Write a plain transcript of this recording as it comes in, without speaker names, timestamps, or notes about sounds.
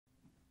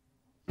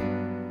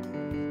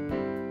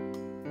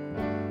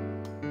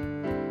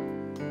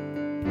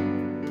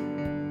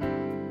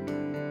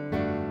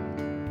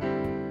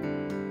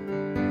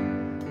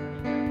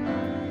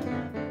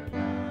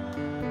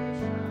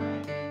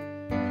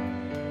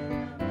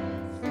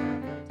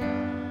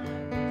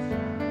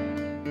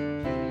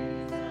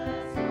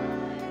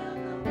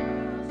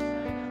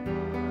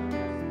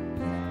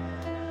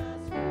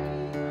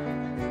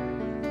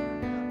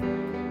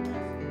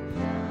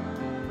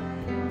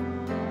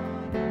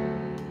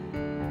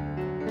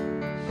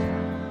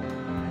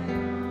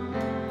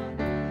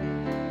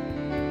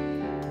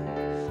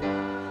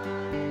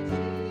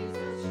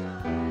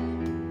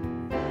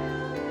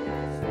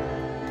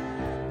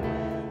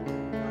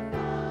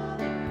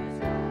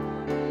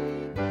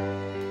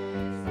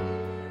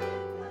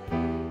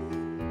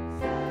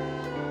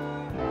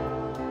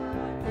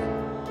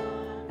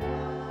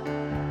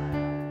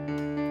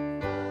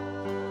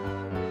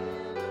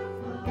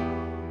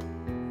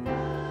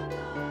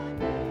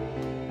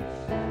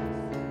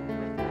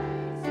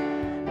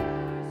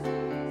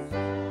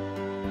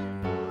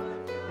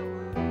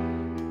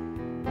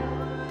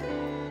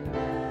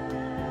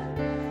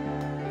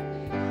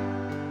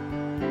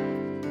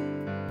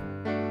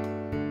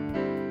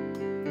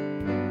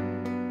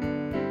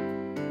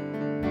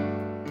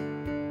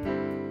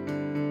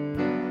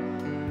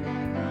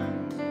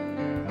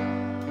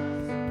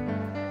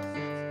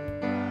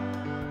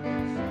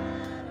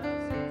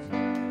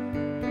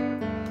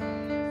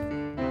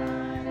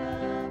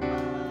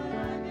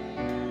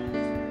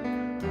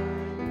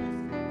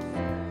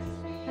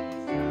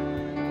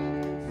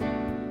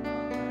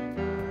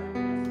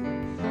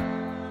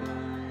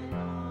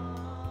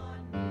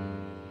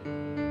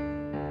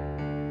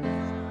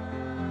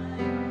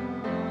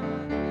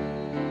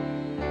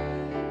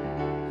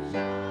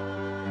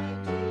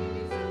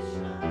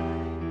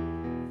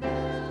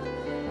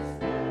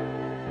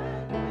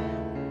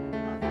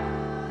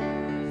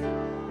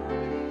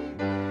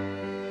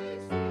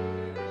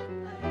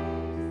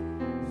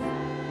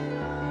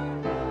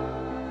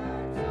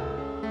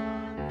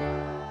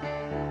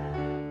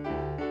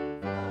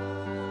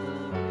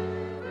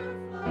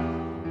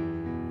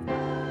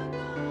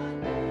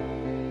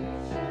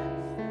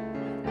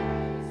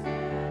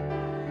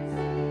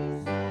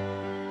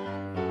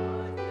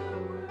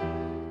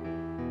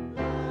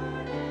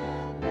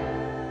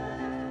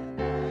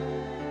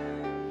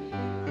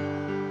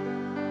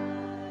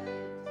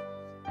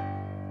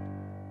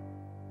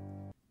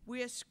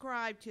We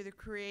ascribe to the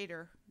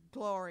Creator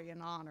glory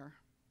and honor.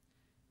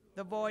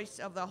 The voice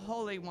of the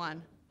Holy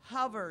One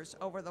hovers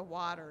over the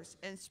waters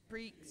and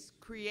speaks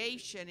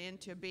creation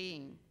into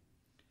being.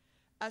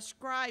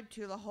 Ascribe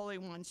to the Holy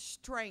One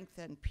strength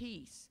and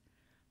peace.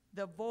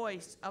 The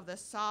voice of the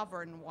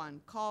Sovereign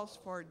One calls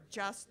for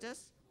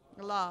justice,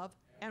 love,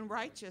 and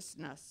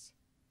righteousness.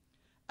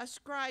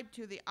 Ascribe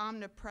to the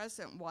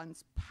Omnipresent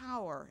One's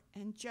power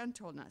and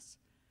gentleness.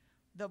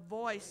 The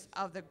voice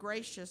of the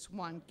Gracious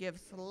One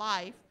gives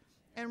life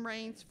and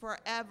reigns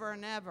forever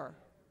and ever.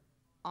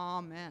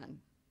 Amen.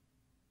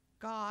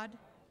 God,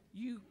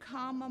 you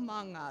come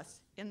among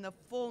us in the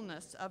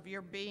fullness of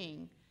your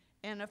being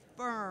and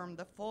affirm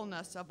the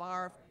fullness of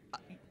our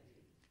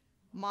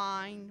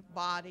mind,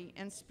 body,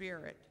 and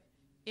spirit.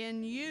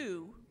 In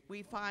you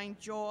we find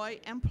joy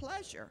and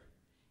pleasure.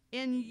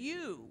 In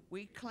you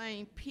we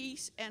claim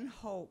peace and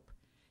hope.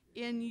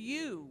 In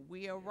you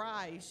we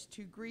arise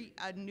to greet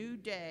a new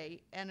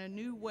day and a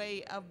new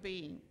way of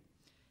being.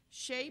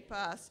 Shape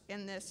us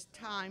in this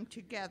time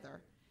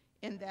together,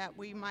 in that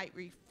we might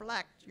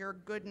reflect your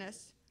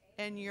goodness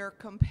and your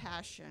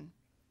compassion.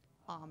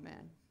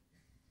 Amen.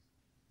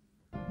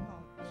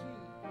 Oh,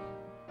 gee.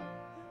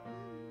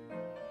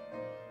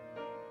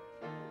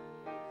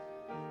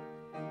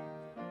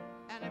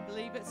 And I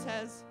believe it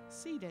says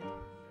seated.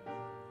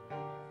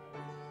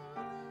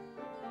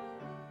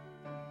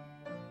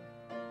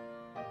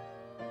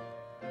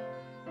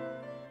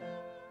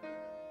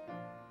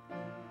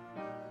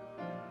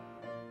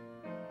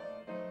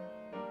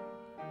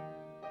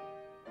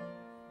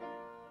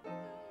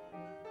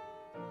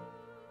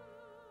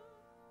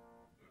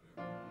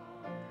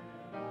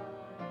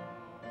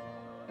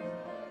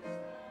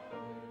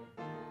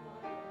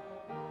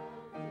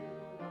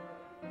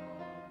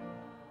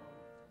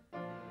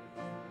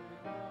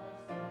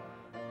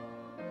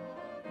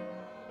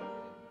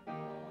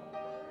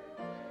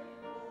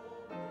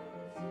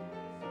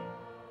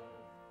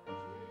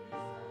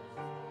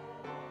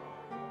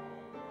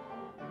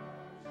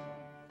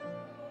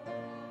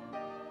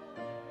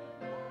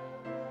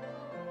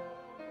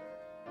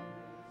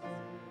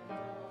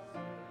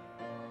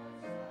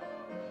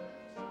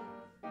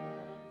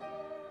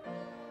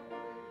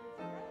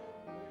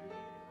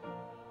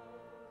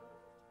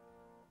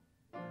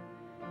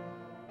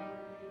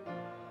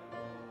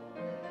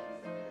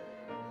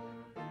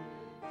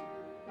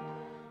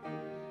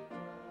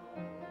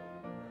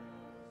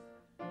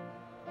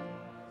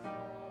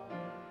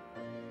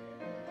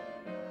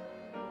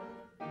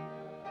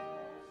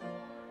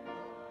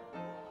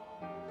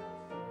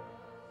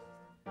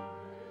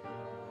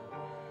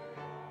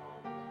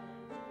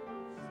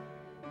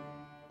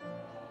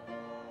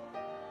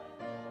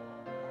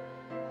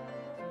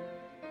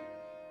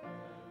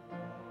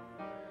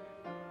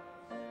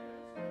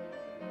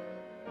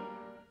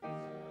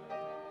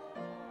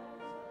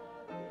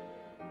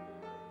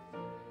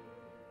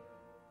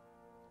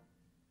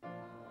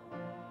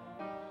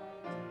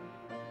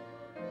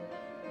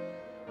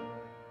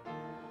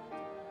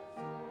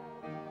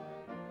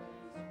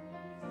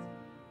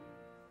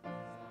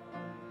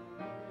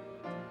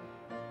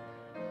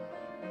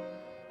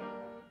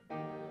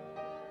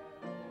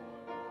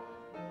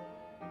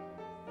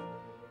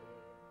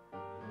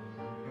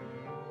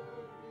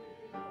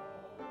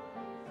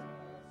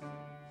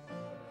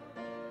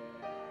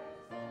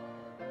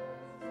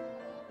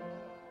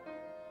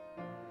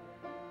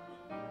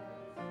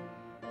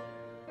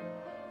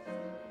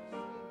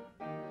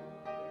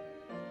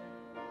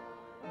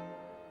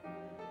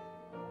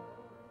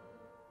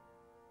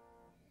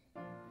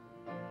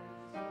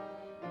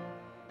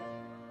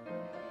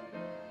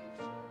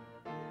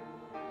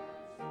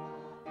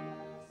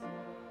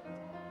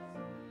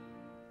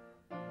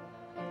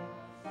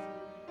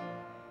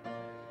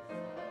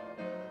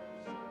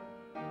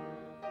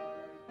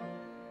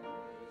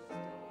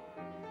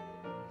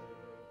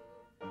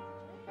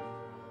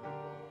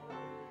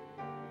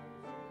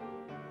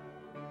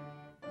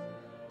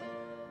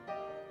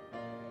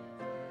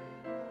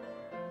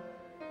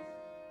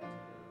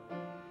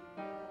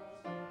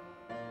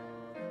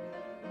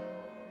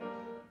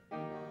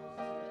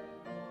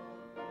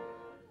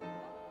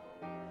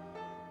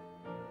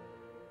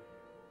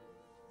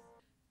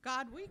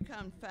 God, we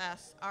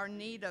confess our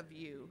need of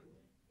you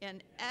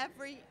in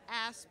every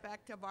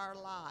aspect of our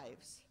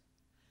lives.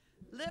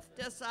 Lift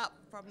us up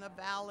from the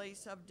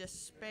valleys of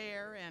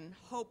despair and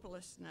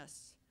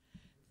hopelessness.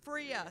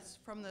 Free us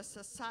from the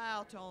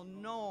societal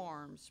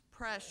norms,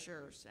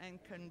 pressures, and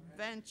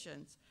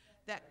conventions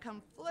that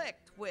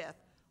conflict with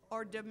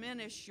or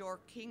diminish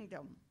your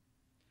kingdom.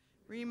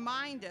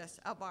 Remind us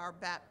of our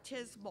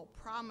baptismal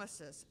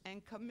promises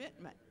and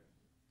commitment.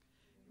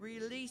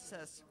 Release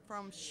us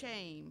from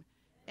shame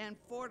and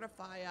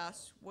fortify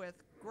us with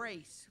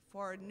grace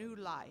for a new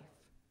life.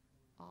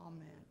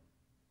 Amen.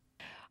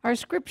 Our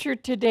scripture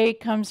today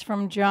comes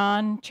from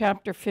John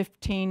chapter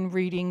 15,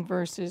 reading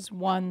verses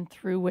 1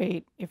 through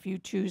 8, if you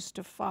choose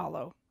to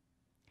follow.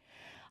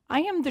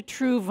 I am the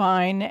true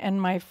vine,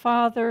 and my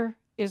Father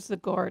is the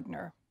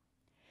gardener.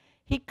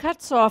 He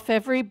cuts off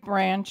every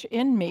branch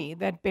in me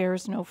that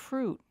bears no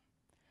fruit,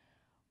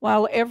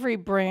 while every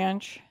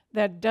branch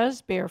that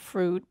does bear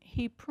fruit,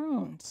 he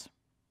prunes,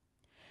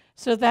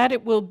 so that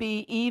it will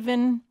be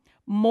even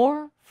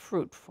more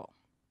fruitful.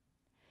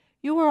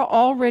 You are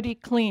already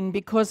clean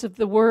because of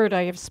the word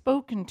I have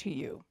spoken to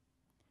you.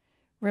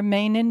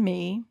 Remain in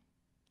me,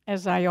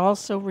 as I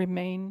also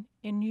remain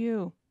in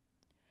you.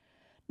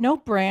 No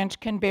branch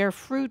can bear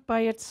fruit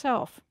by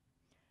itself.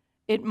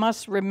 It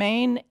must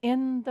remain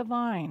in the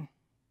vine.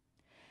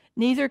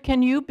 Neither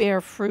can you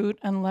bear fruit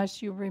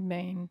unless you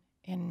remain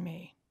in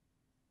me.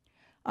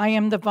 I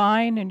am the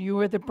vine and you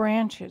are the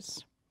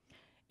branches.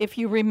 If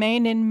you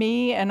remain in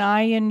me and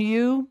I in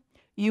you,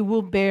 you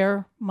will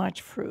bear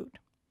much fruit.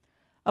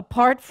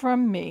 Apart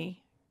from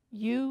me,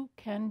 you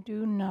can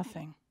do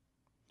nothing.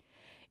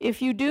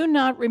 If you do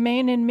not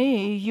remain in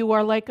me, you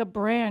are like a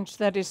branch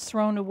that is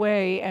thrown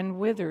away and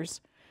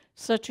withers.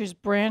 Such as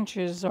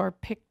branches are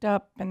picked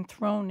up and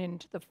thrown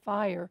into the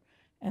fire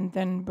and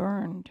then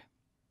burned.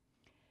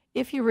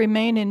 If you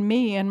remain in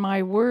me and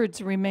my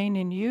words remain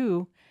in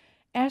you,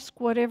 ask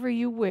whatever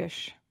you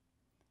wish,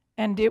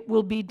 and it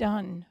will be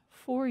done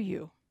for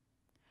you.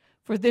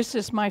 For this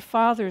is my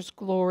Father's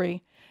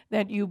glory,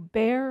 that you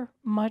bear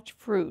much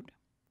fruit,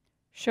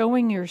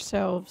 showing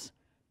yourselves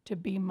to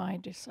be my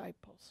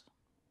disciples.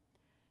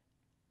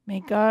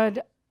 May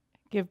God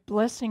give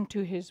blessing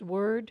to his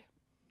word,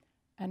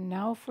 and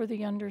now for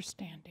the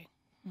understanding.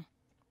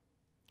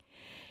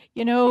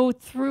 You know,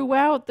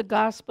 throughout the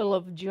Gospel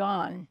of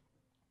John,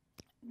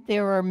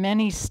 there are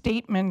many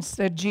statements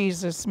that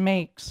Jesus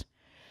makes,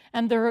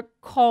 and they're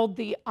called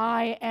the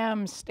I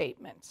am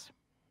statements.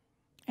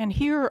 And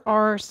here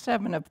are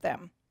 7 of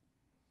them.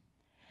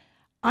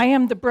 I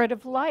am the bread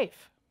of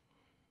life.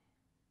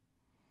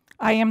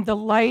 I am the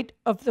light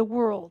of the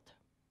world.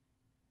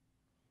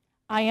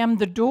 I am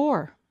the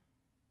door.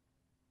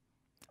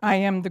 I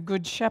am the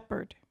good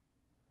shepherd.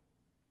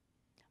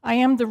 I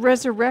am the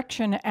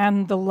resurrection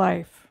and the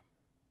life.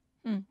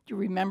 Do you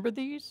remember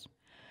these?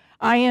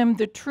 I am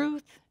the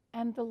truth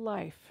and the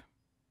life.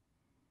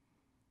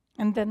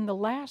 And then the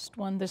last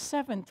one, the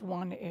 7th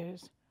one,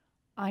 is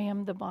I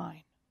am the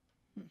vine.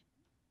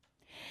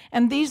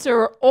 And these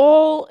are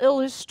all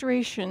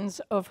illustrations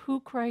of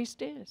who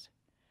Christ is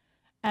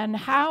and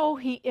how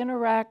he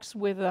interacts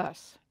with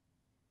us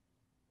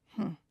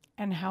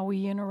and how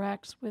he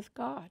interacts with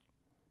God.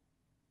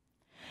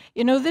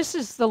 You know, this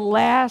is the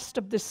last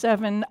of the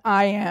 7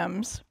 I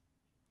ams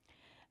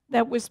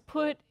that was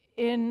put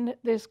in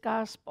this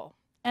gospel.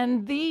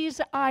 And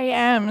these I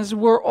ams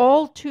were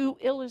all to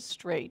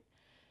illustrate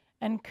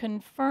and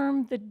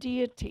confirm the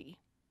deity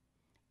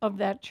of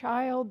that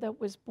child that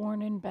was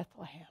born in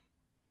Bethlehem.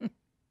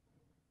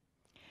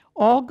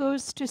 All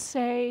goes to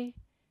say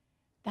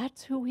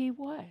that's who he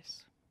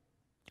was.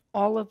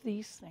 All of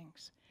these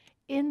things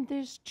in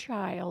this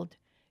child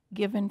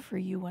given for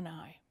you and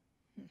I.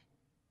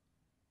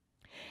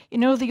 You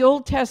know, the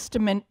Old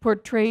Testament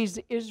portrays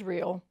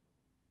Israel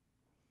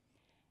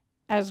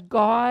as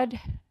God,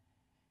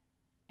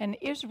 and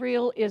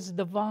Israel is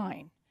the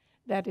vine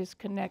that is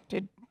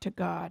connected to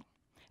God.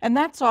 And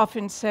that's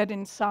often said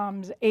in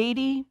Psalms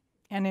 80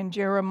 and in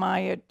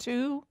Jeremiah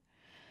 2,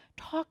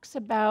 talks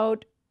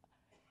about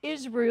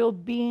Israel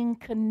being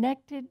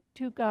connected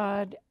to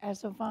God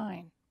as a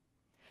vine.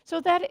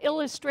 So that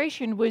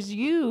illustration was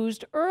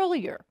used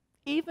earlier,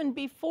 even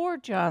before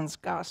John's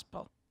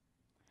gospel.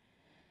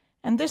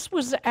 And this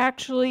was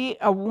actually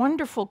a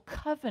wonderful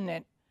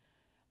covenant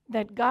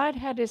that God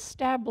had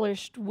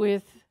established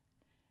with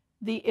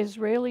the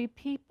Israeli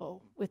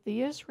people, with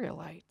the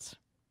Israelites.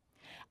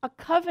 A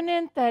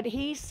covenant that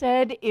he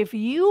said, if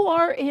you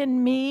are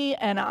in me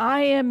and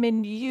I am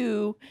in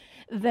you,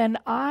 then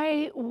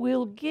I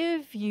will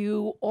give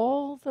you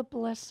all the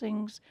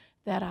blessings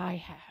that I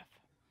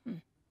have.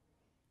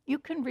 You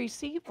can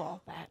receive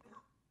all that.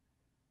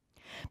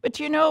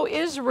 But you know,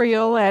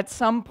 Israel at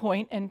some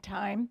point in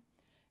time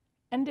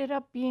ended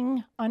up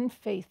being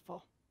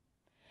unfaithful.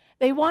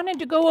 They wanted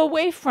to go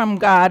away from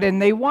God,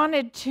 and they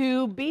wanted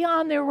to be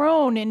on their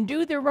own and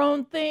do their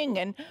own thing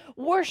and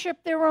worship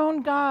their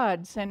own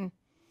gods and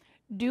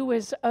do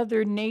as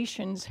other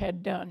nations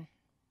had done.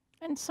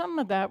 And some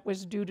of that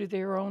was due to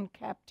their own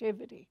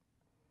captivity.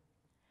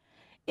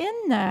 In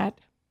that,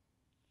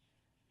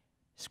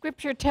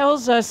 Scripture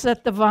tells us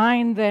that the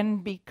vine then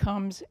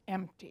becomes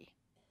empty.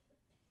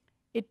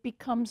 It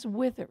becomes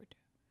withered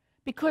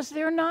because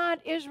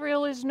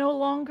Israel is no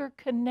longer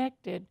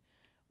connected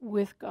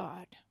with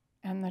God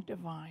and the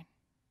divine.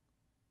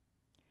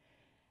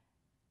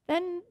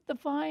 Then the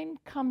vine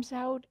comes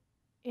out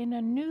in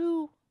a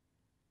new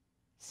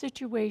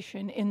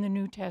situation in the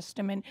New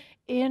Testament,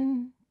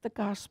 in the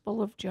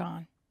Gospel of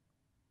John.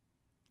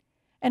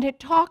 And it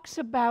talks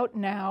about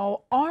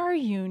now our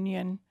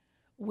union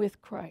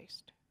with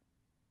Christ.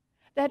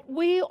 That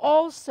we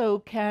also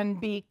can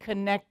be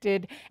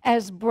connected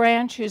as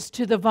branches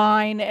to the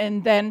vine,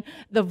 and then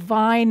the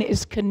vine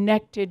is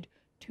connected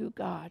to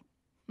God.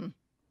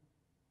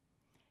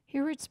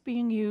 Here it's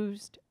being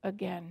used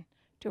again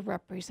to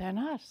represent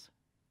us.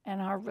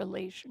 and our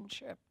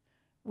relationship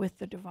with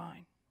the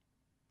divine.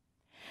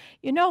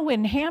 You know,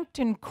 in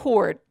Hampton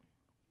Court,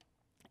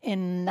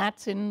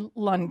 that's in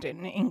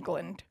London,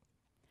 England,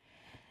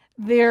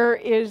 there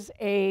is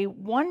a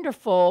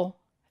wonderful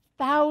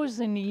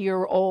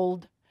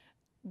 1,000-year-old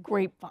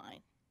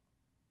grapevine.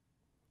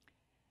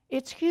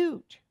 It's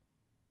huge.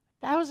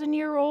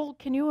 1,000-year-old,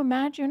 can you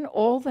imagine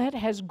all that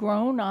has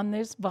grown on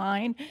this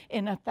vine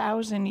in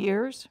 1,000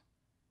 years?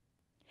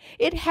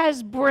 It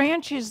has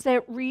branches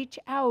that reach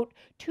out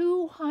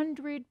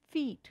 200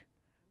 feet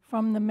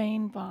from the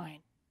main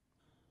vine.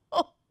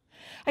 Oh,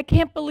 I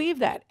can't believe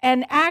that.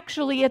 And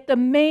actually, at the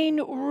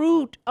main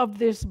root of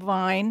this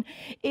vine,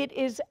 it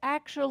is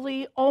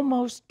actually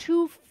almost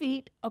 2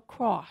 feet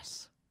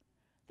across.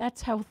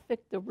 That's how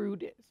thick the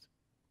root is.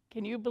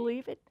 Can you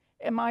believe it?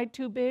 Am I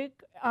too big?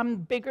 I'm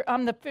bigger.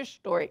 I'm the fish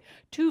story.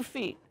 2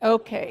 feet.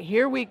 Okay,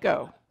 here we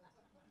go.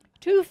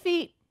 2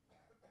 feet.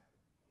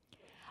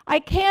 I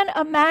can't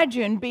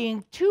imagine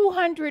being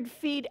 200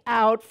 feet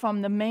out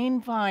from the main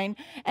vine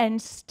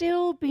and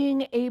still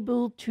being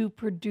able to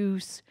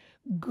produce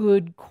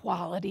good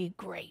quality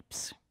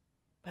grapes.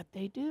 But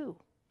they do.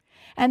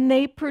 And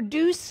they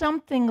produce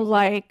something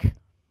like,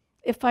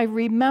 if I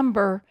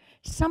remember,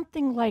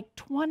 something like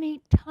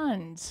 20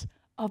 tons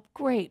of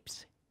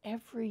grapes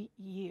every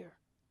year.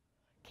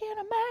 Can't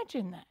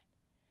imagine that.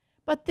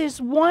 But this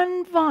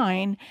one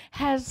vine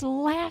has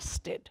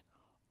lasted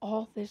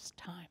all this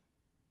time.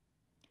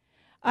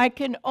 I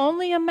can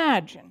only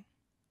imagine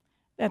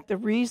that the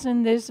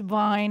reason this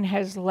vine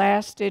has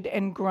lasted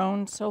and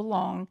grown so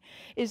long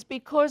is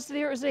because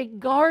there is a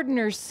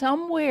gardener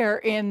somewhere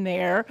in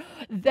there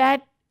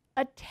that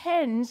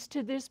attends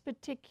to this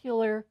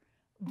particular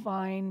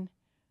vine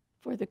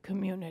for the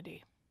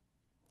community.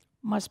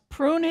 Must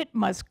prune it,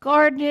 must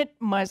garden it,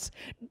 must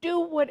do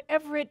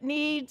whatever it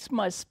needs,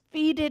 must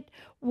feed it,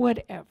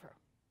 whatever.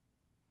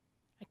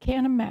 I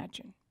can't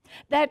imagine.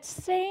 That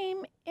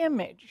same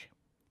image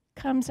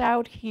comes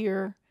out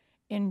here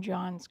in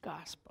John's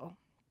Gospel.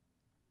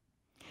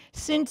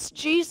 Since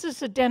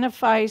Jesus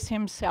identifies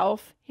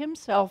himself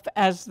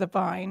as the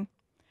vine,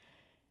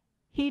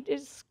 he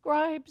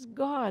describes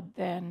God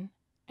then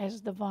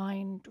as the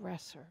vine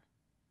dresser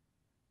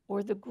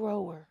or the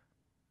grower,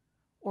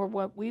 or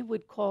what we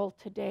would call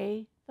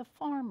today the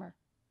farmer.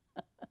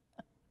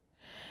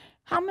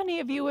 How many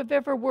of you have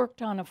ever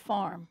worked on a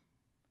farm?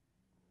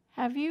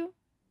 Have you?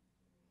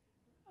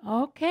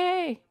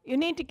 Okay, you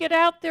need to get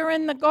out there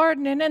in the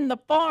garden and in the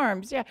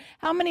farms. Yeah,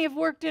 how many have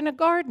worked in a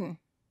garden?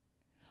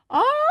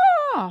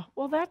 Ah,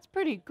 well, that's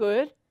pretty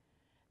good.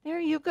 There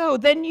you go.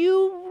 Then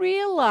you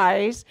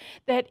realize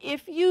that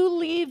if you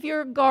leave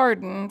your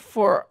garden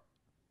for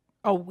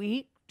a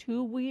week,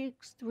 2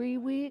 weeks, 3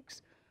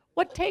 weeks,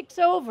 what takes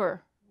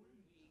over?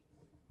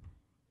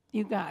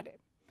 You got it.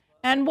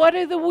 And what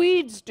do the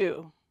weeds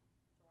do?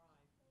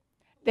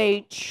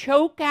 They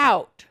choke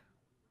out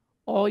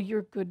all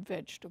your good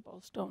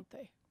vegetables, don't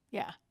they?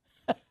 Yeah.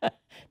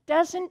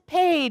 Doesn't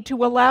pay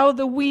to allow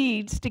the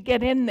weeds to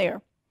get in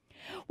there.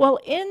 Well,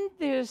 in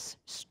this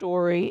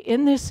story,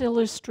 in this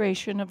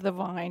illustration of the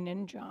vine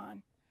in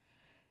John,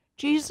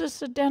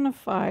 Jesus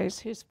identifies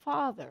his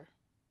Father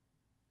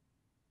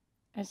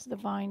as the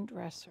vine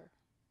dresser,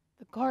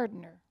 the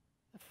gardener,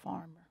 the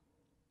farmer.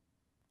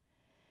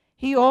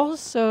 He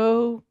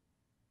also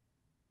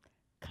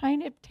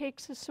kind of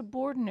takes a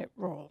subordinate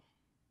role.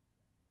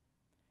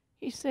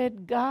 He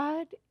said,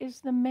 God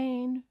is the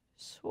main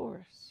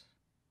source,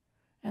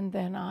 and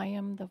then I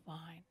am the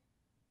vine.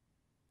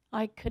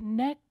 I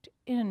connect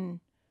in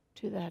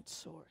to that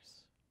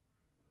source,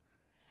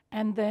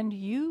 and then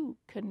you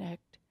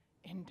connect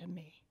into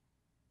me.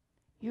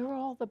 You're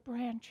all the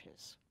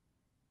branches.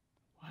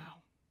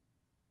 Wow.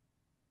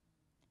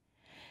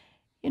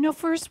 You know,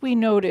 first we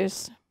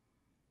notice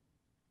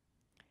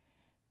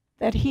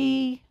that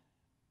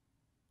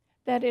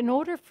in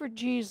order for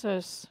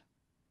Jesus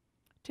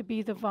to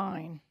be the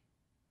vine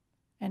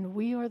and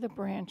we are the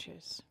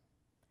branches,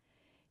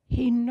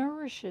 he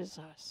nourishes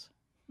us.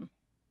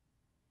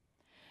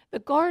 The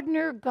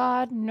gardener,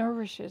 God,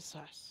 nourishes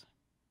us,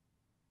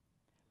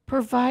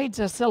 provides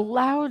us,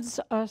 allows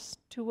us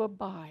to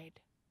abide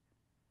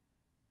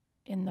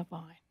in the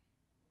vine.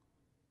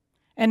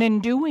 And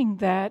in doing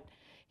that,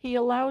 he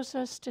allows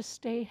us to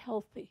stay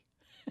healthy.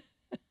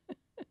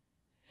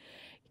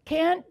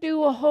 Can't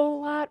do a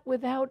whole lot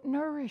without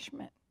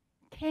nourishment.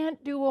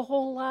 Can't do a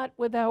whole lot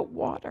without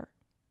water.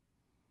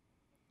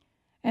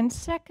 And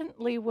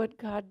secondly, what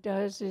God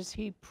does is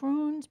he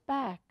prunes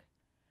back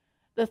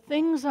the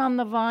things on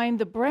the vine,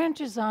 the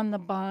branches on the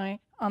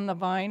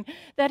vine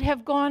that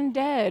have gone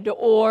dead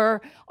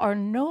or are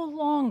no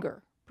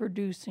longer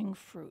producing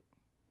fruit.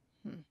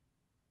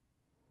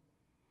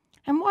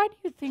 And why do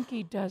you think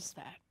he does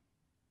that?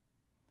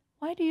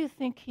 Why do you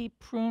think he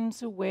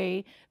prunes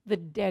away the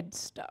dead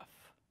stuff?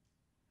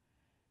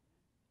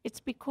 It's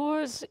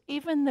because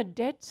even the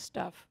dead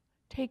stuff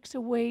takes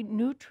away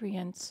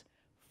nutrients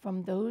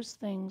from those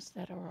things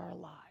that are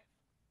alive.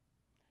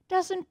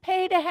 doesn't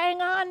pay to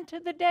hang on to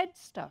the dead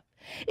stuff.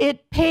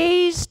 It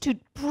pays to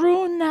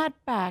prune that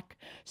back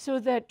so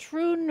that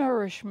true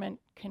nourishment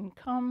can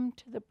come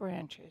to the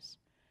branches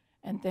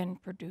and then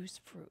produce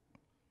fruit.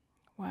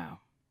 Wow.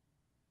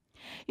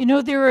 You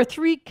know, there are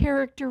 3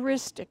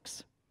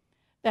 characteristics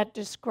that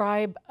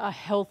describe a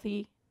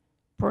healthy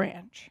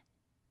branch.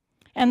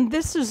 And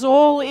this is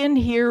all in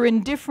here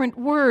in different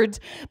words,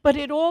 but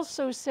it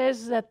also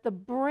says that the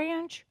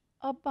branch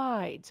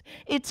abides.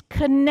 It's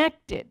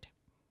connected.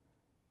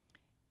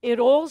 It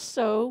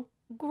also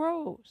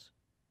grows.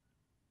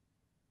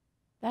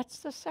 That's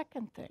the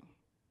second thing.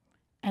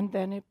 And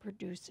then it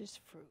produces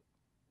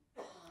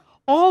fruit.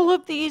 All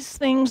of these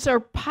things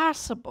are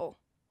possible,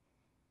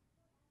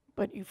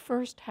 but you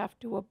first have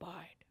to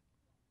abide.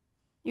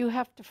 You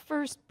have to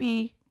first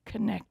be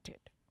connected.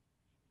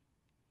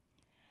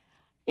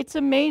 It's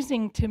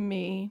amazing to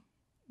me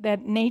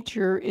that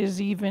nature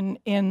is even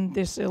in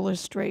this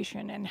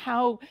illustration, and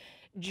how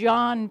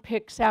John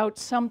picks out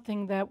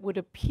something that would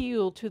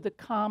appeal to the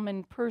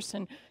common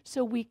person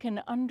so we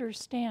can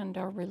understand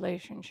our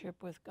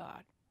relationship with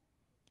God.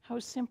 How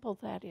simple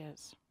that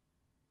is.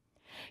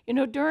 You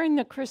know, during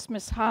the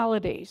Christmas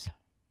holidays,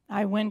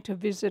 I went to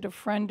visit a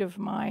friend of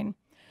mine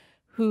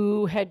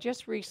who had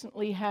just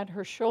recently had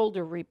her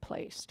shoulder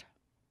replaced.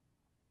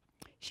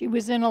 She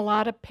was in a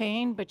lot of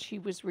pain, but she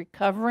was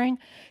recovering,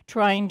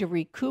 trying to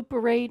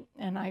recuperate,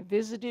 and I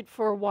visited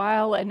for a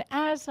while, and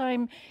as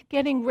I'm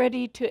getting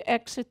ready to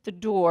exit the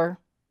door,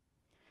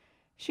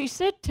 she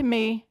said to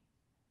me,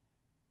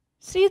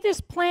 "See this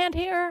plant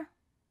here?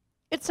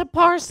 It's a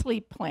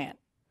parsley plant."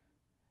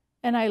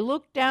 And I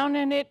looked down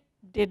and it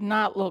did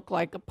not look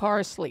like a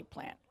parsley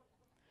plant.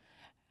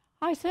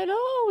 I said,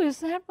 "Oh, is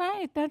that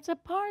right? That's a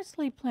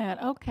parsley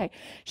plant. Okay."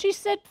 She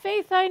said,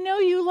 "Faith, I know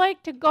you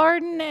like to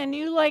garden and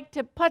you like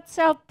to putz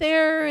out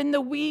there in the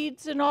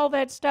weeds and all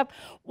that stuff.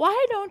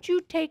 Why don't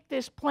you take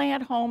this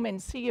plant home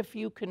and see if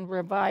you can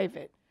revive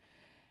it?"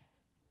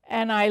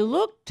 And I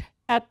looked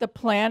at the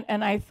plant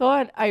and I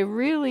thought, I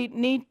really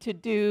need to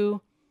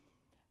do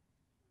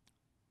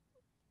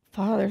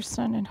Father,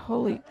 Son, and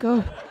Holy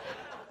Ghost.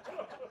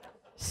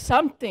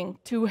 Something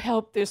to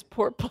help this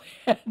poor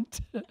plant.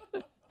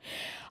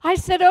 I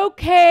said,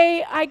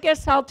 "Okay, I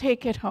guess I'll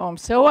take it home."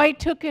 So I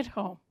took it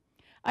home.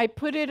 I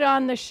put it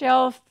on the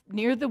shelf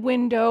near the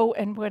window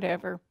and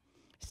whatever.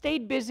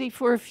 Stayed busy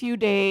for a few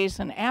days,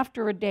 and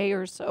after a day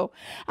or so,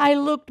 I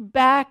looked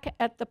back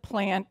at the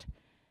plant,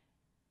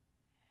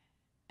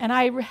 and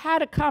I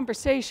had a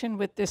conversation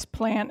with this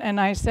plant,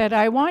 and I said,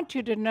 "I want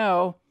you to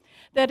know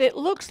that it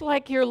looks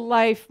like your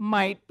life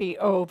might be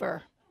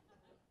over.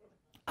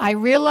 I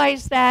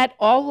realize that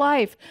all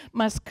life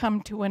must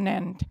come to an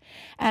end.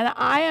 And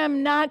I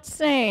am not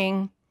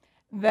saying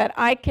that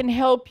I can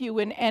help you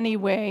in any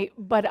way,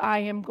 but I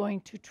am going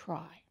to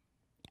try.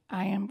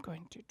 I am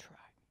going to try."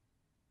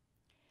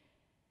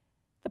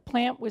 The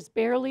plant was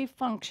barely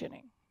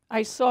functioning.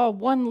 I saw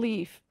one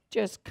leaf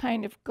just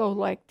kind of go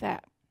like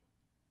that.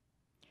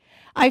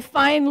 I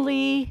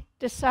finally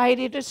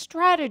decided a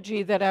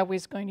strategy that I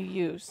was going to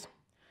use.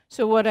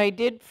 So what I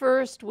did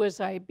first was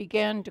I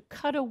began to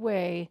cut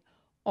away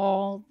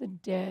all the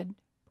dead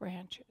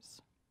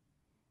branches.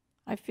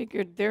 I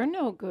figured they're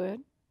no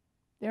good.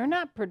 They're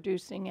not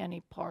producing any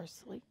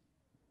parsley.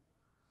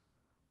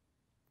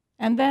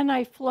 And then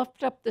I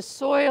fluffed up the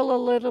soil a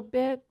little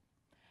bit.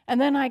 And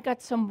then I got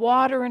some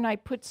water and I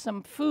put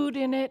some food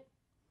in it.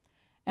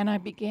 And I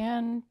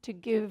began to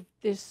give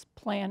this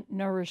plant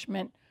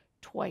nourishment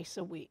twice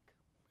a week.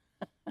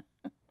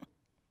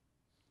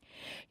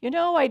 You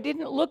know, I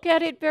didn't look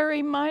at it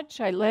very much.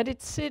 I let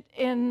it sit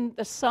in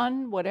the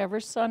sun,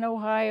 whatever sun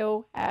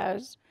Ohio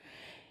has.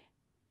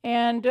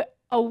 And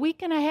a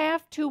week and a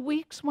half, 2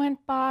 weeks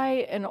went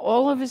by, and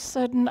all of a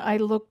sudden I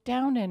looked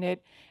down in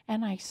it,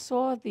 and I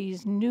saw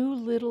these new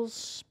little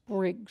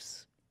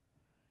sprigs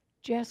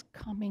just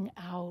coming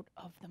out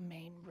of the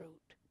main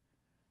root,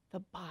 the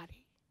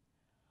body.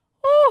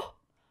 Oh!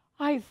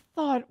 I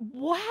thought,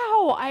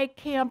 wow, I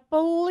can't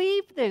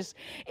believe this.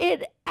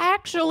 It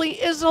actually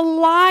is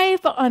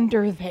alive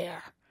under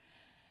there.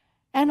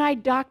 And I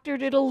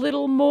doctored it a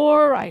little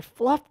more. I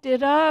fluffed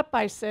it up.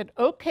 I said,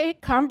 "Okay,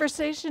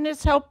 conversation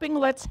is helping.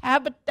 Let's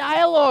have a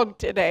dialogue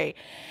today."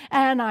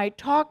 And I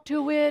talked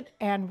to it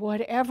and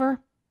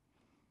whatever.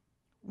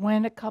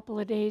 Went a couple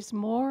of days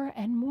more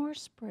and more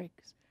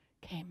sprigs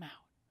came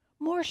out.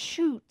 More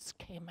shoots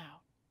came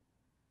out.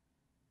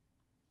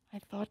 I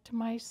thought to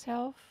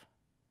myself,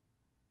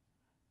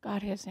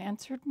 God has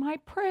answered my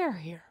prayer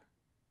here.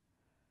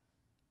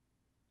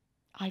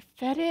 I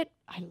fed it,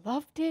 I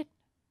loved it,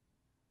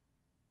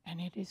 and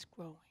it is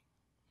growing.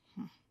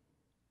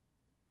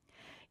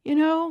 You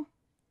know,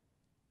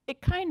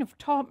 it kind of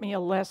taught me a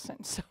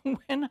lesson. So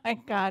when I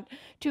got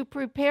to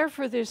prepare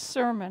for this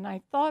sermon, I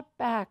thought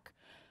back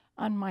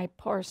on my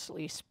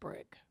parsley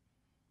sprig.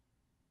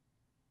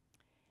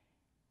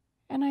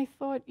 And I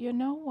thought, you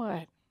know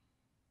what?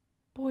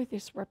 Boy,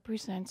 this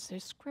represents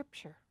this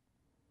scripture.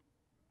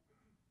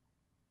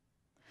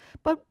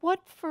 But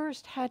what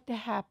first had to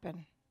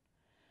happen?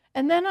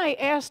 And then I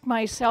asked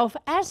myself,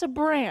 as a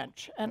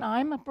branch, and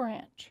I'm a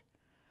branch,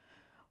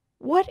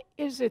 what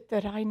is it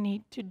that I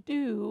need to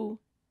do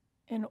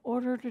in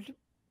order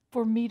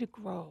for me to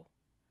grow?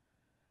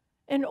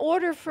 In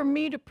order for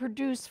me to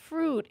produce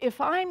fruit, if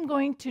I'm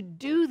going to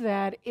do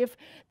that, if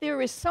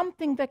there is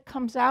something that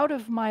comes out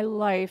of my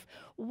life,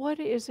 what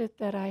is it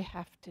that I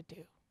have to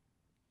do?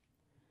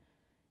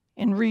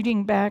 In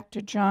reading back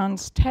to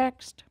John's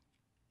text,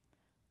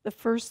 the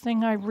first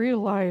thing I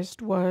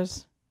realized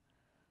was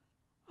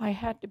I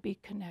had to be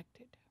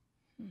connected.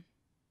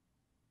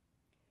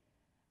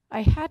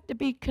 I had to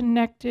be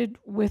connected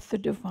with the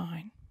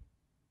divine.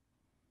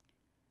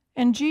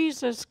 And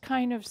Jesus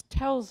kind of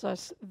tells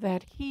us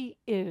that he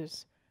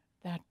is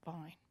that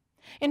vine.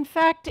 In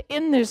fact,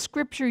 in this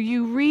scripture,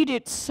 you read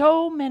it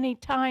so many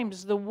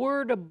times, the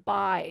word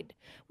abide.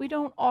 We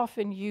don't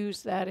often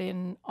use that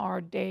in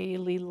our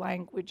daily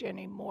language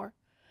anymore.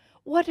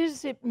 What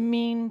does it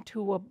mean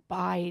to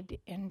abide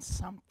in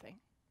something?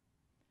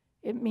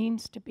 It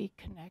means to be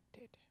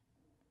connected.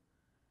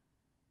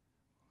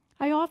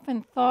 I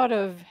often thought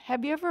of,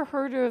 have you ever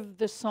heard of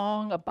the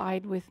song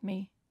Abide With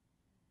Me?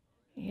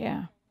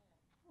 Yeah,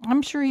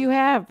 I'm sure you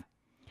have.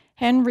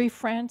 Henry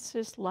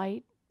Francis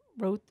Lyte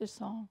wrote the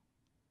song.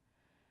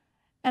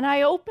 And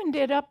I opened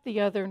it up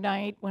the other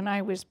night when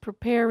I was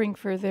preparing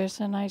for this,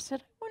 and I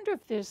said, I wonder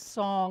if this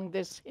song,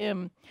 this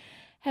hymn,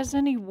 has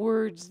any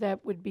words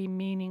that would be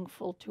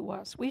meaningful to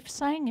us. We've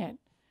sang it.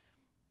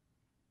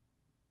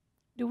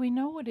 Do we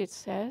know what it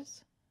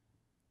says?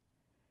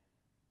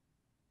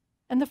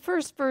 And the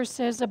first verse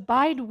says,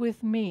 abide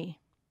with me,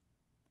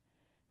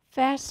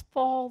 fast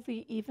fall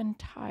the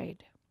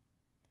eventide.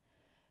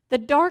 The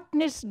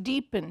darkness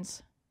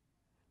deepens,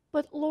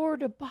 but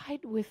Lord,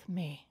 abide with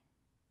me.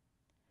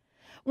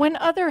 When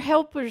other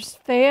helpers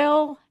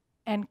fail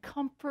and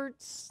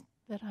comforts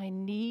that I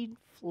need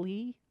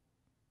flee,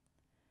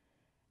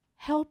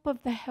 help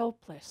of the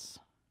helpless,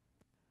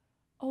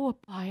 oh,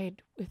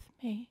 abide with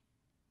me.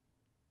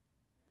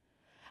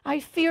 I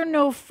fear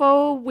no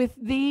foe with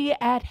thee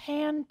at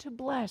hand to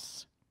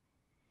bless.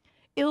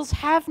 Ills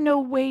have no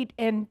weight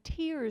and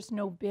tears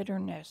no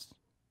bitterness.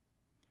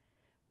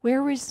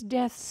 Where is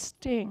death's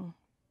sting?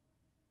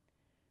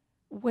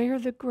 Where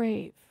the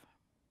grave?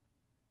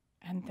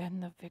 And then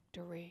the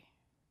victory.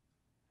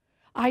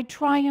 I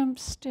triumph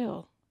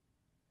still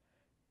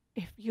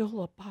if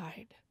you'll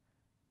abide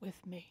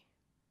with me.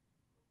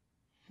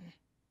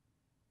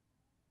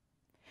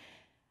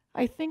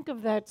 I think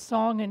of that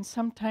song, and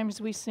sometimes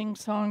we sing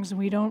songs and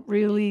we don't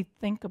really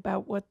think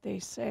about what they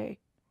say.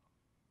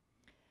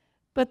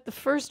 But the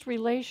first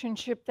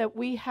relationship that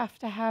we have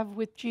to have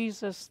with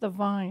Jesus, the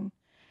vine,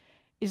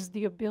 is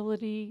the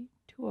ability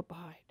to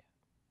abide.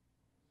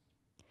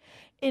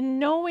 In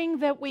knowing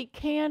that we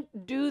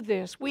can't do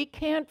this, we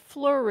can't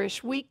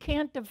flourish, we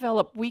can't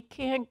develop, we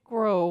can't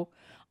grow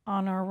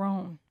on our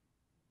own.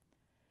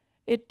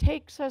 It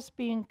takes us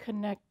being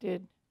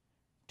connected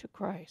to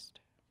Christ.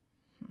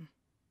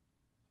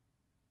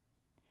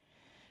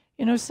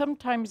 You know,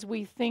 sometimes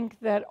we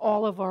think that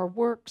all of our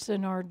works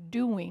and our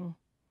doing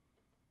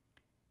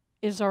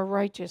is our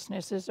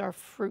righteousness, is our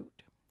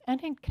fruit,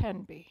 and it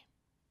can be.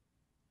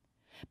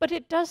 But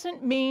it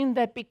doesn't mean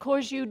that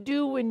because you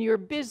do and you're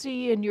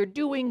busy and you're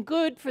doing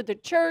good for the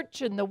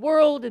church and the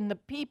world and the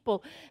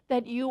people,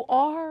 that you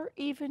are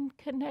even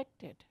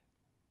connected.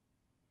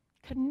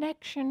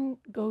 Connection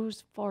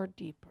goes far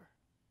deeper.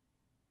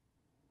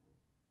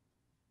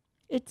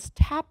 It's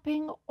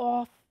tapping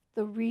off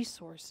the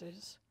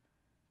resources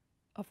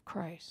of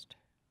Christ.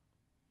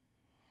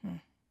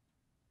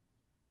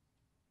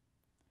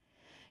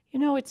 You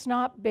know, it's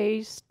not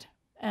based,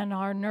 and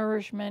our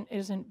nourishment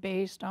isn't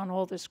based on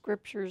all the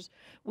scriptures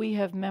we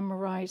have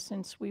memorized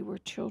since we were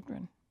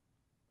children.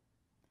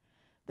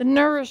 The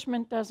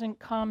nourishment doesn't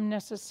come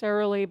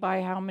necessarily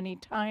by how many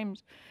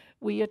times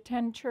we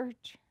attend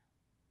church.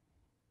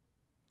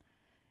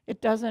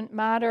 It doesn't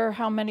matter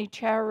how many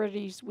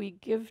charities we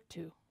give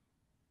to.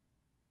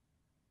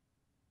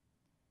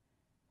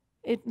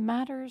 It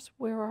matters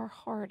where our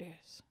heart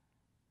is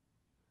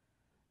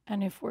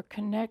and if we're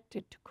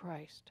connected to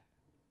Christ.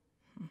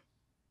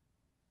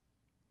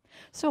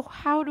 So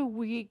how do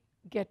we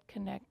get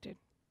connected?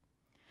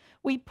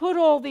 We put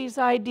all these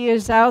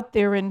ideas out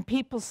there and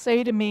people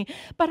say to me,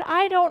 but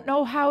I don't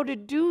know how to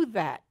do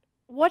that.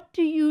 What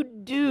do you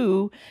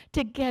do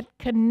to get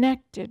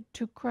connected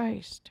to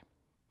Christ?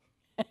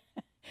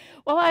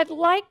 Well, I'd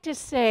like to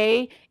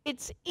say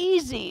it's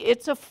easy.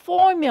 It's a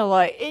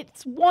formula.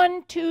 It's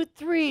 1, 2,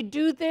 3.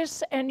 Do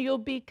this and you'll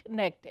be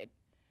connected.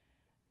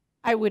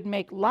 I would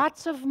make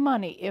lots of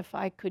money if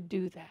I could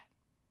do that.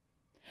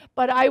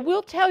 But I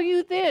will tell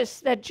you this,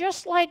 that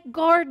just like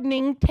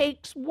gardening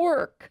takes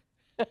work,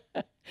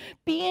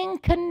 being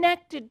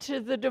connected to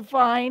the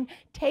divine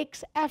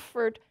takes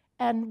effort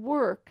and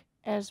work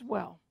as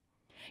well.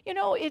 You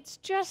know, it's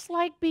just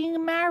like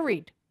being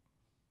married.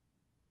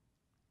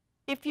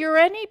 If you're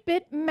any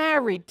bit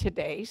married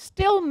today,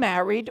 still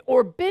married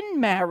or been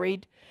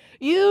married,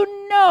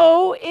 you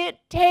know it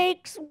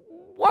takes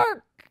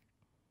work.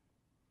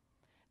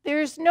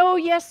 There's no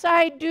yes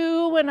I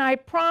do and I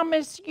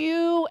promise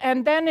you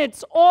and then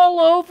it's all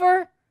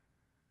over.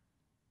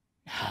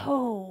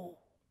 No,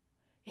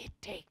 it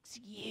takes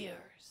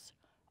years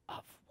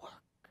of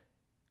work.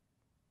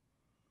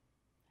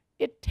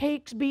 It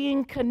takes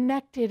being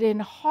connected in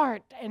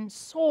heart and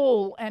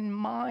soul and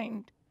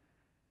mind.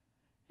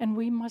 And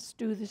we must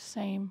do the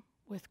same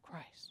with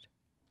Christ.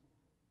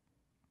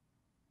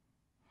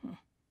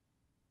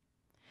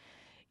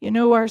 You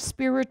know, our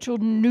spiritual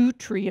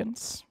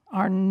nutrients,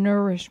 our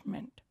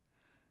nourishment,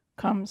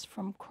 comes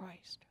from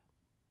Christ.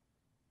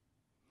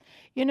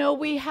 You know,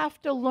 we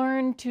have to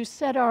learn to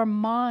set our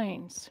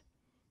minds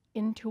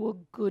into a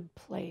good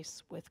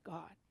place with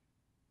God.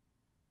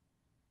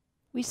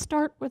 We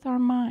start with our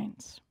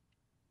minds.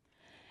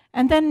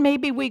 And then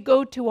maybe we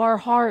go to our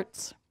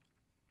hearts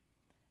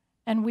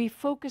and we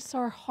focus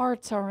our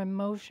hearts, our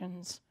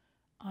emotions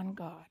on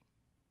God.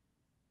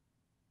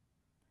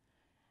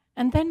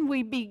 And then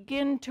we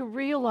begin to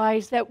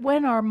realize that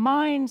when our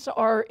minds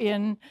are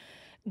in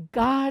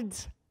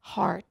God's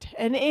heart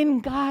and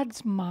in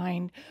God's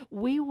mind,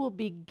 we will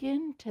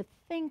begin to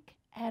think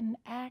and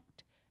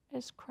act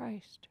as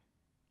Christ.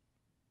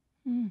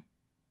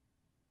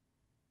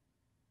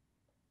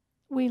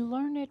 We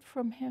learn it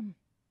from Him.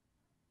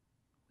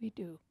 We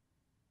do.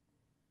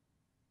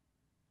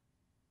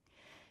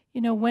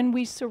 You know, when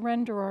we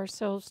surrender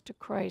ourselves to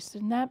Christ,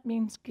 and that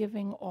means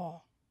giving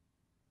all,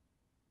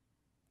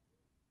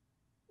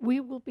 we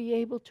will be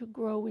able to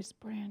grow as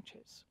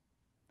branches.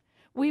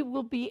 We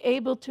will be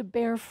able to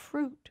bear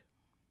fruit.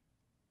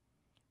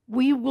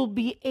 We will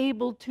be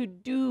able to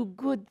do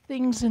good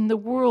things in the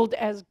world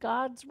as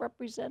God's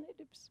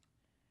representatives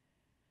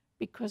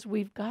because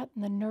we've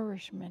gotten the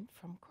nourishment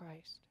from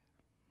Christ.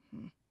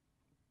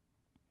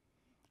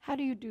 How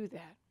do you do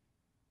that?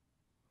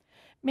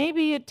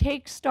 Maybe it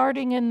takes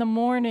starting in the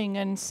morning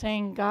and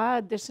saying,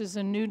 God, this is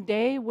a new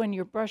day, when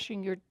you're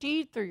brushing your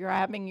teeth or you're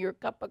having your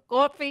cup of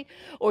coffee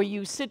or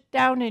you sit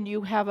down and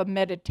you have a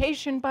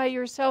meditation by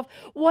yourself.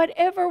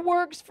 Whatever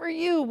works for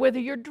you, whether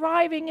you're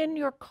driving in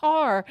your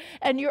car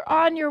and you're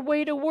on your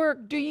way to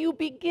work, do you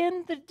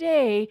begin the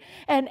day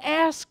and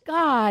ask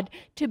God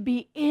to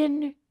be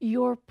in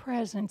your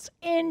presence,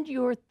 in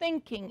your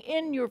thinking,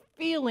 in your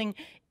feeling,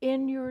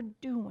 in your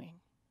doing?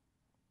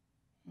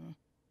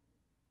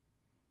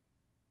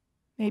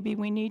 Maybe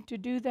we need to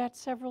do that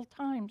several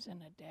times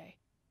in a day.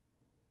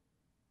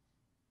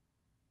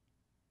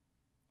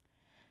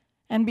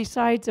 And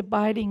besides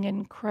abiding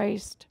in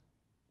Christ,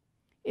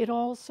 it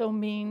also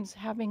means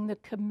having the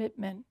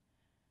commitment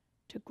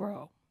to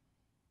grow.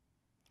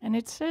 And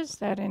it says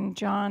that in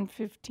John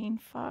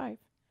 15:5.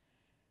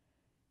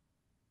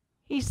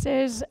 He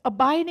says,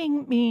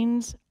 abiding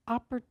means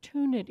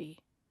opportunity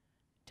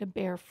to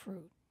bear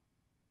fruit.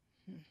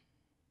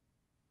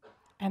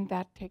 And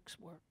that takes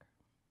work.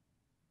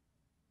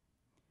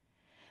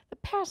 The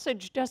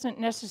passage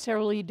doesn't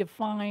necessarily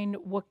define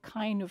what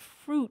kind of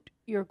fruit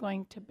you're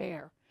going to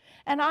bear.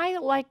 And I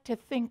like to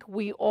think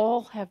we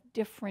all have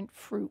different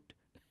fruit.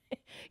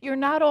 You're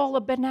not all a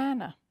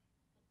banana.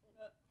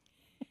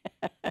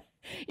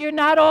 You're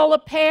not all a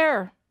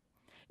pear.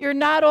 You're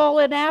not all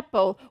an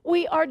apple.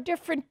 We are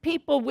different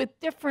people with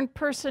different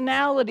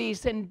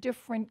personalities and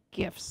different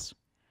gifts.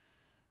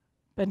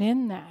 But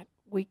in that,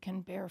 we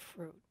can bear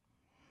fruit.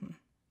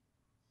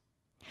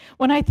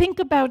 When I think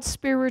about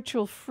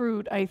spiritual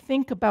fruit, I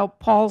think about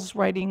Paul's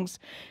writings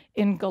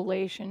in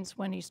Galatians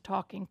when he's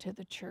talking to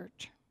the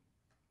church.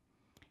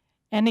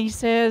 And he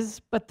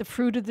says, but the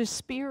fruit of the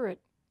Spirit,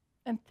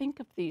 and think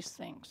of these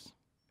things,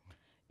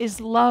 is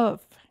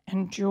love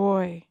and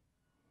joy,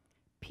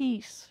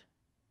 peace,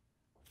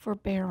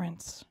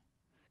 forbearance,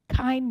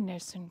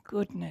 kindness and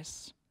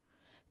goodness,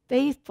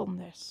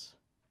 faithfulness,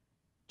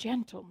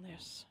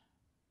 gentleness,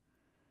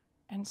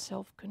 and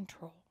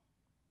self-control.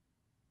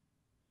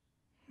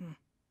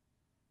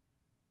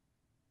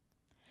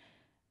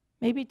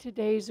 Maybe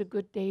today's a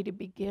good day to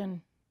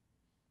begin,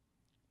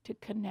 to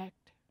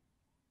connect,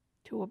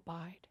 to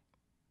abide.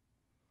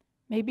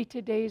 Maybe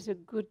today's a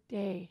good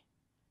day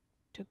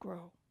to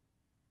grow.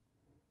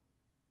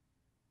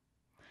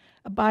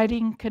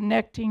 Abiding,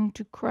 connecting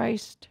to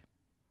Christ.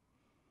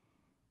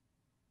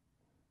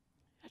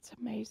 That's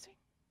amazing.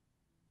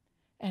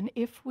 And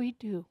if we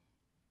do,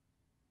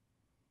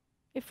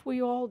 if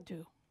we all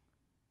do,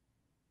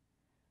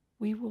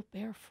 we will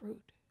bear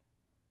fruit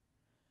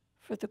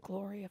for the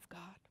glory of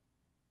God.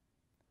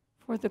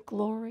 For the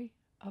glory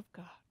of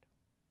God.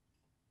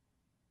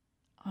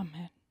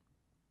 Amen.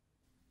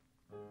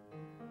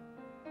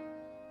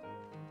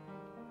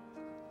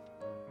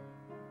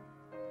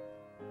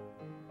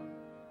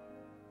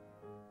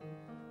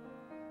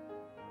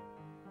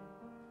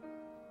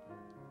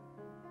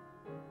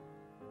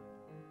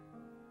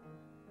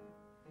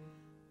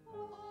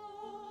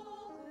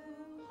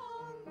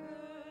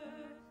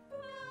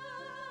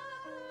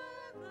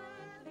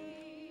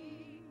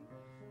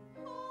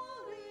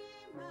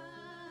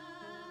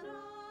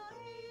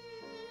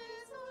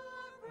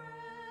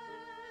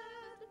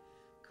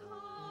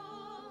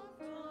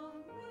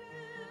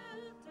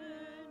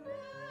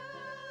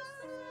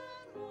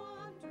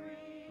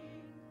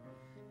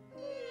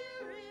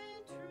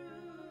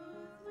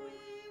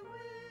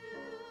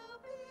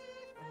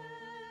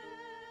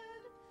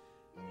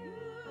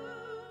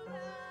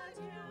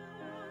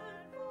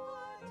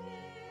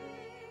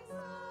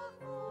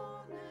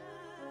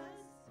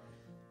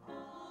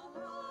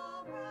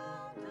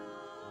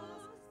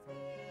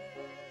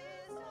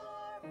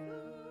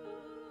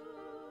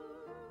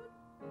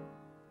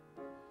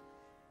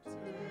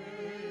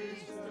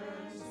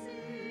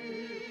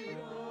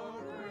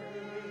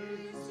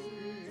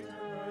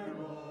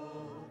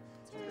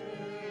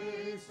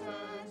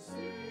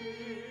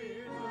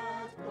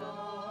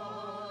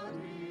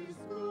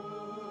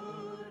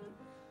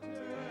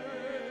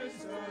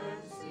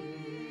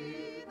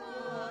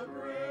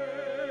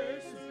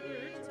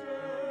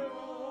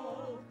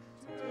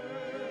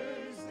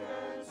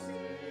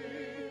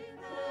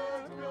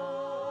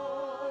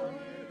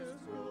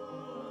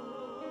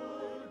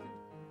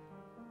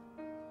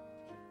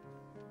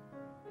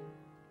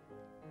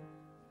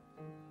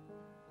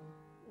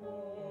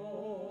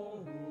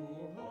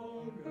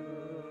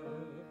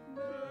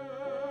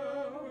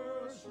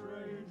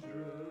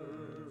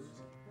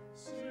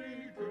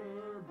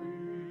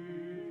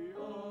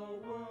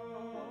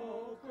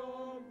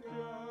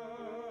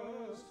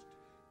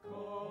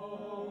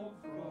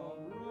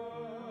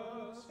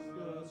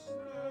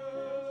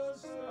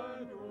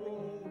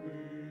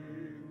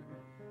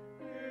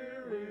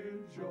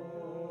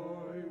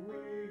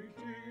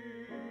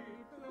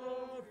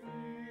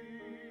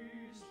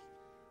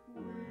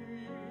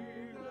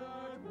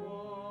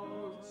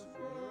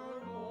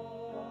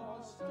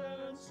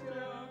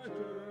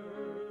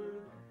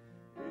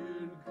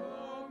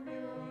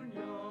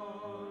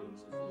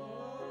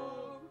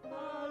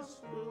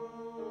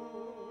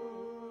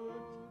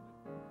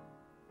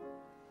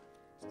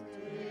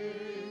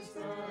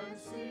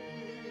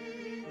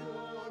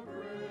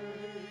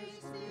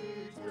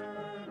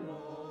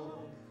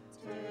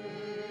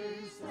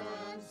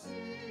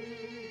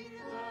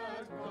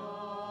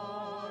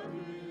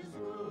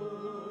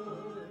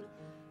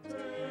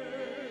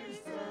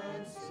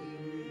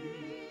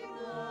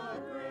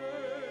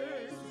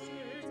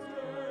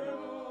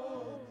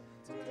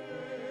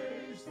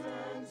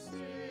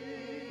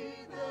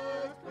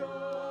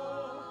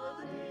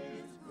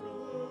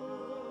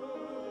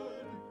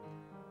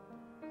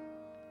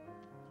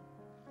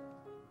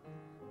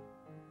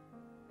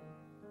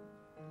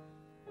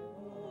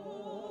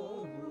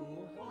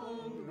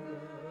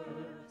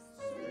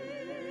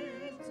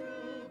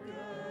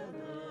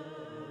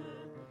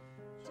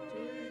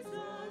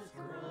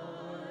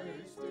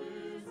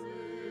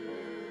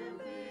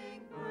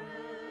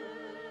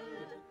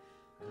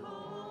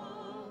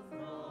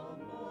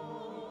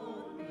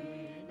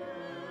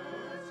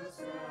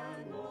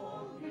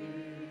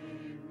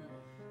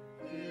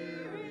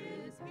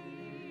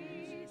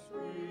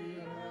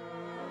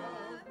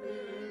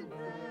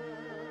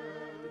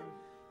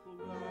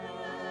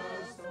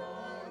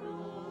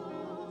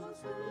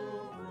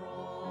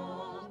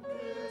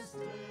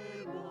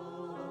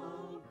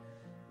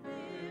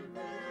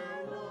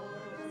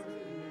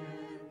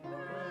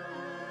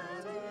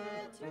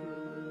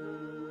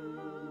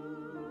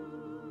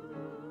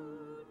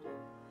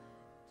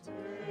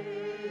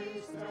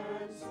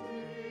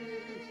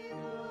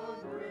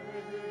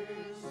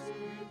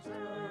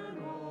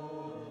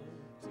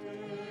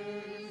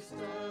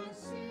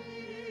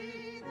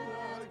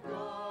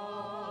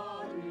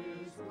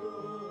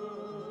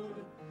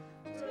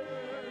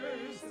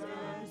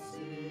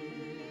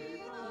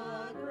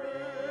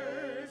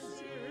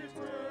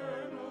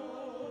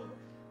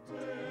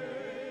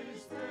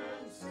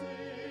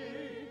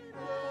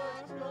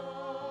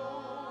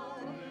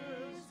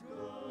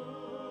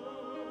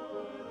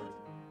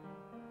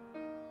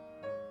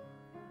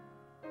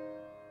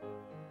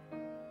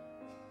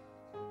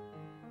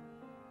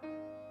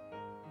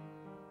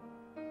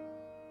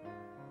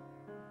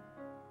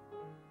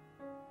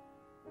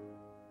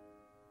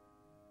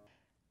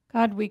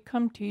 God, we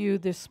come to you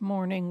this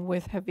morning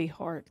with heavy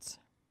hearts.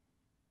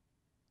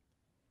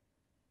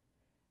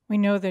 We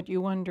know that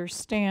you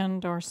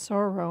understand our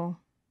sorrow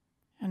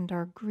and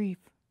our grief.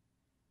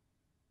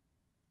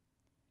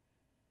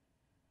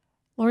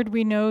 Lord,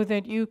 we know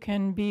that you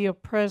can be a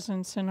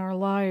presence in our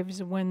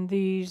lives when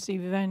these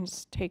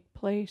events take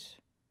place.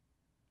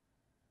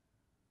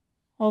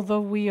 Although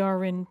we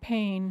are in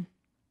pain,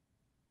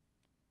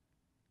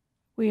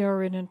 we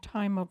are in a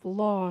time of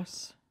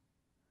loss,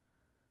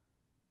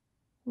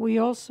 we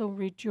also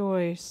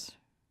rejoice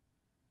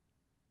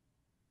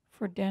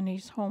for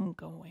Denny's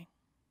homegoing.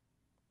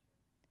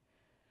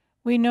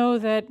 We know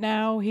that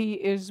now he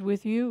is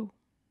with you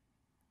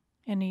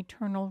in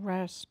eternal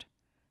rest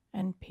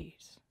and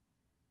peace.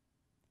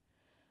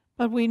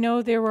 But we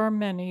know there are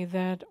many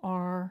that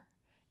are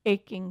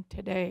aching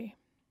today,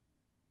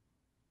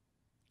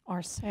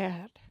 are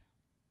sad,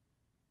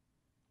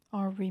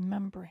 are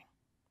remembering.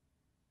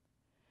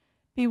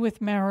 Be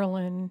with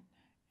Marilyn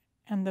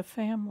and the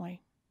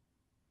family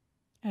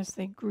as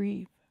they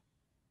grieve.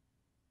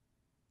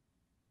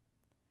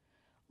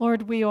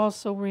 Lord, we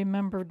also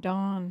remember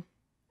Don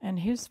and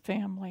his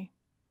family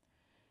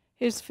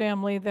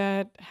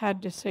that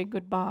had to say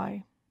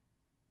goodbye.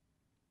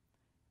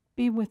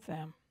 Be with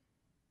them.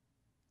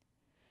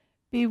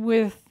 Be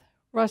with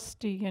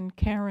Rusty and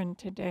Karen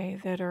today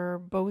that are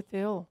both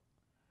ill.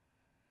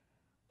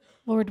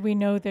 Lord, we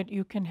know that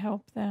you can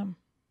help them.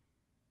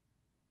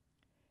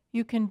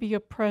 You can be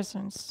a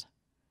presence,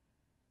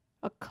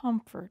 a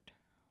comfort,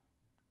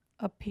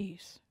 a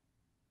peace.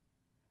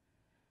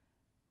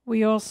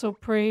 We also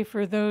pray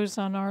for those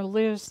on our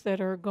list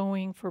that are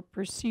going for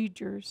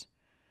procedures,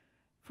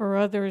 for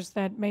others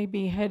that may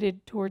be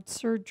headed towards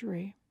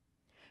surgery,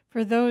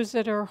 for those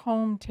that are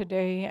home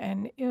today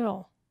and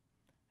ill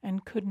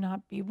and could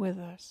not be with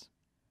us.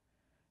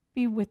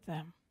 Be with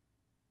them.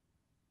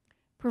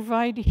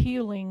 Provide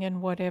healing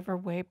in whatever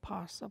way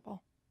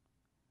possible.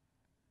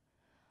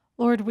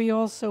 Lord, we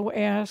also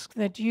ask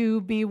that you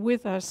be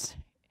with us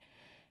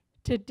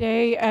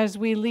today as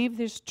we leave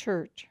this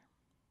church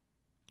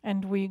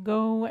and we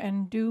go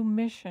and do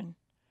missions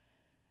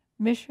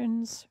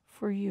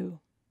for you.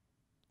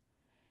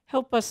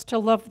 Help us to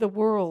love the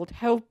world.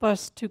 Help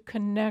us to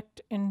connect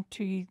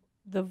into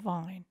the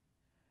vine,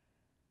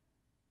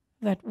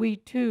 that we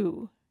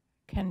too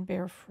can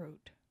bear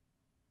fruit.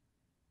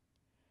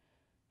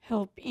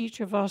 Help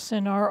each of us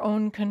in our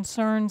own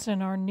concerns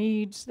and our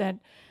needs that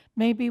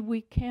maybe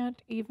we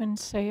can't even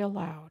say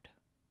aloud,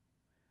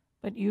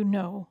 but you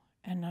know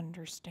and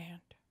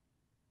understand.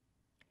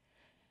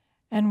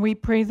 And we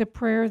pray the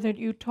prayer that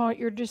you taught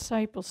your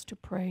disciples to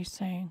pray,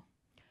 saying,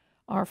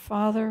 Our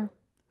Father,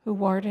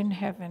 who art in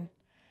heaven,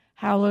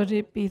 hallowed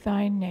it be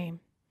thy name.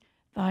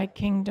 Thy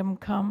kingdom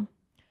come,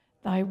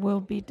 thy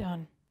will be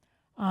done,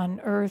 on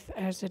earth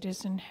as it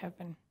is in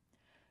heaven.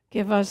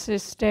 Give us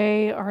this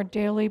day our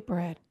daily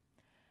bread,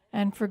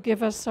 and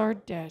forgive us our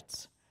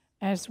debts,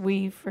 as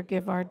we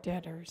forgive our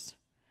debtors.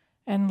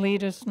 And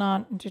lead us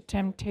not into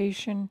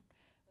temptation,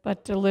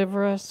 but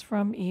deliver us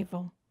from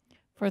evil.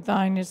 For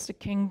thine is the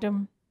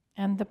kingdom,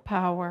 and the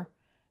power,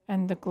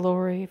 and the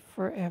glory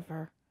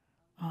forever.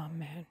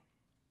 Amen.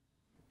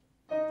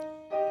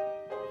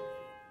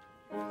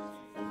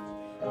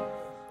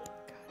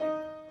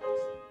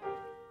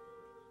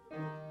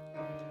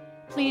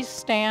 Please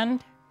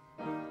stand.